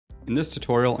In this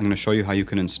tutorial, I'm going to show you how you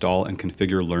can install and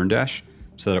configure LearnDash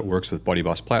so that it works with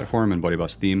BuddyBoss Platform and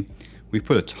BuddyBoss Theme. We've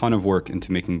put a ton of work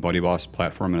into making BuddyBoss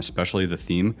Platform and especially the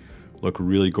theme look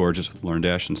really gorgeous with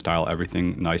LearnDash and style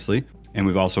everything nicely. And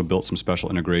we've also built some special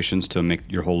integrations to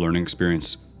make your whole learning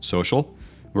experience social.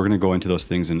 We're going to go into those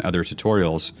things in other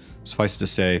tutorials. Suffice to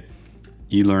say,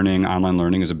 e-learning, online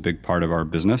learning is a big part of our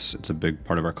business. It's a big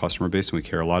part of our customer base and we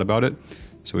care a lot about it.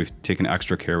 So we've taken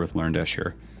extra care with LearnDash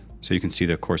here. So you can see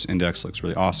the course index looks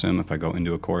really awesome. If I go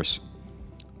into a course,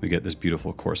 we get this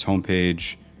beautiful course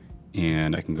homepage,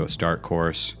 and I can go start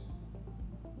course,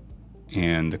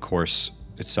 and the course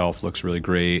itself looks really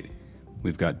great.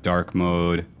 We've got dark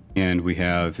mode, and we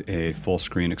have a full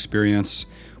screen experience.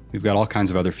 We've got all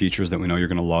kinds of other features that we know you're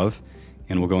going to love,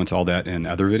 and we'll go into all that in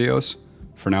other videos.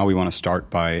 For now, we want to start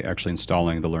by actually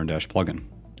installing the LearnDash plugin.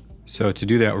 So to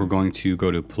do that, we're going to go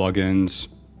to Plugins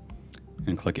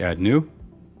and click Add New,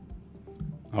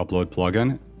 Upload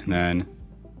Plugin, and then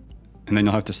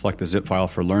you'll have to select the zip file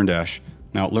for LearnDash.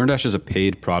 Now, LearnDash is a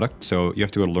paid product, so you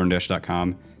have to go to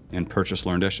LearnDash.com and purchase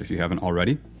LearnDash if you haven't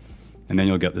already, and then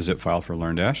you'll get the zip file for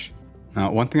LearnDash.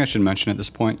 Now, one thing I should mention at this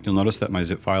point, you'll notice that my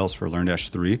zip file is for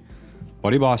LearnDash 3.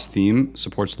 BuddyBoss Theme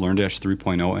supports LearnDash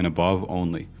 3.0 and above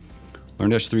only.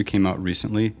 LearnDash 3 came out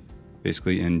recently,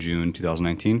 basically in June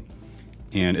 2019,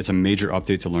 and it's a major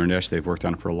update to LearnDash. They've worked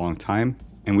on it for a long time,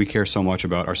 and we care so much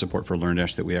about our support for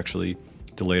LearnDash that we actually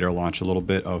delayed our launch a little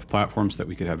bit of platforms so that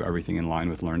we could have everything in line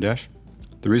with LearnDash.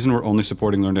 The reason we're only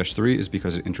supporting LearnDash 3 is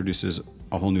because it introduces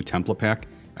a whole new template pack.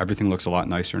 Everything looks a lot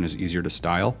nicer and is easier to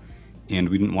style, and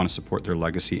we didn't want to support their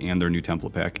legacy and their new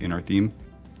template pack in our theme.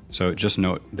 So just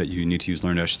note that you need to use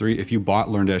LearnDash 3. If you bought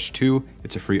LearnDash 2,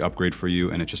 it's a free upgrade for you,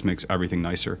 and it just makes everything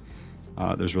nicer.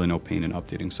 There's really no pain in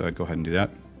updating, so I'd go ahead and do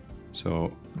that.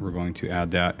 So we're going to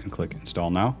add that and click Install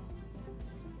Now.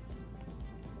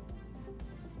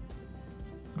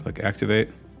 Click Activate.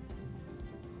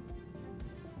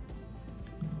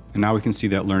 And now we can see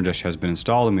that LearnDash has been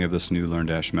installed and we have this new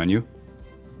LearnDash menu.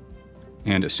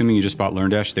 And assuming you just bought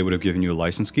LearnDash, they would have given you a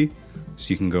license key. So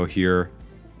you can go here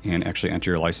and actually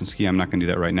enter your license key. I'm not going to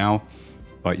do that right now,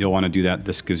 but you'll want to do that.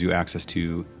 This gives you access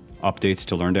to updates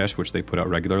to LearnDash, which they put out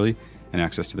regularly, and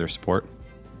access to their support.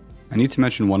 I need to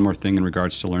mention one more thing in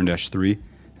regards to LearnDash 3.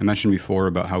 I mentioned before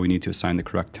about how we need to assign the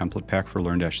correct template pack for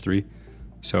LearnDash 3.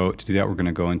 So to do that, we're going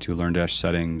to go into LearnDash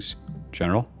Settings,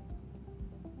 General.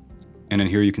 And in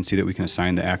here you can see that we can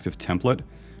assign the active template.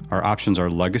 Our options are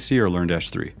Legacy or LearnDash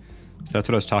 3. So that's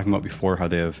what I was talking about before, how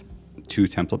they have two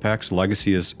template packs.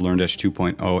 Legacy is LearnDash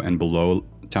 2.0 and below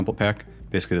template pack,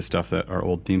 basically the stuff that our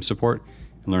old themes support.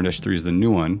 And LearnDash 3 is the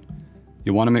new one.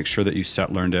 You'll want to make sure that you set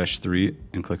LearnDash 3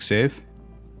 and click Save.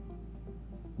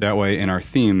 That way in our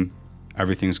theme,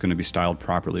 everything's going to be styled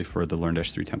properly for the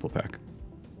LearnDash 3 template pack.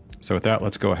 So with that,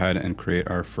 let's go ahead and create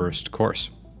our first course.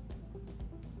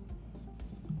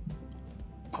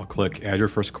 I'll click Add Your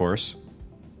First Course.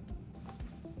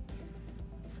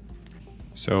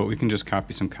 So we can just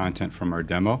copy some content from our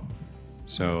demo.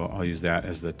 So I'll use that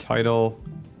as the title,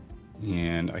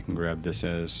 and I can grab this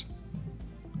as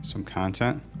some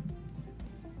content.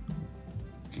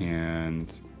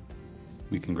 And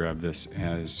we can grab this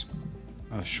as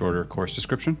a shorter course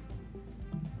description.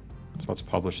 So let's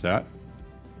publish that.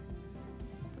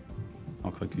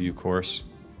 I'll click View Course.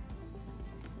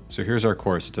 So here's our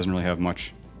course. It doesn't really have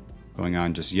much going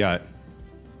on just yet.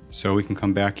 So we can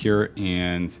come back here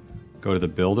and go to the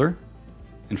builder.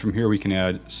 And from here we can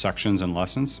add sections and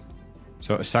lessons.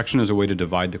 So a section is a way to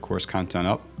divide the course content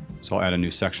up. So I'll add a new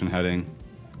section heading.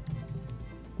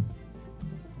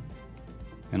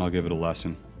 And I'll give it a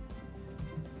lesson.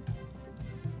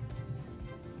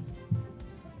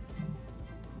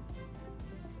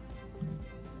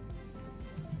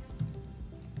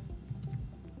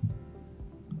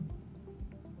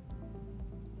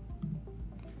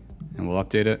 And we'll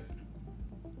update it.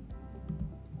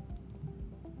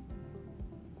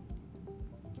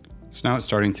 So now it's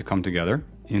starting to come together.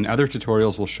 In other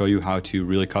tutorials, we'll show you how to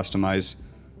really customize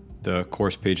the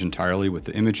course page entirely with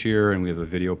the image here, and we have a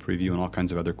video preview and all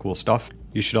kinds of other cool stuff.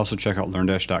 You should also check out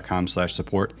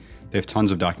LearnDash.com/support. They have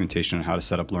tons of documentation on how to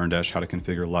set up LearnDash, how to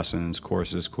configure lessons,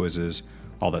 courses, quizzes,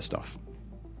 all that stuff.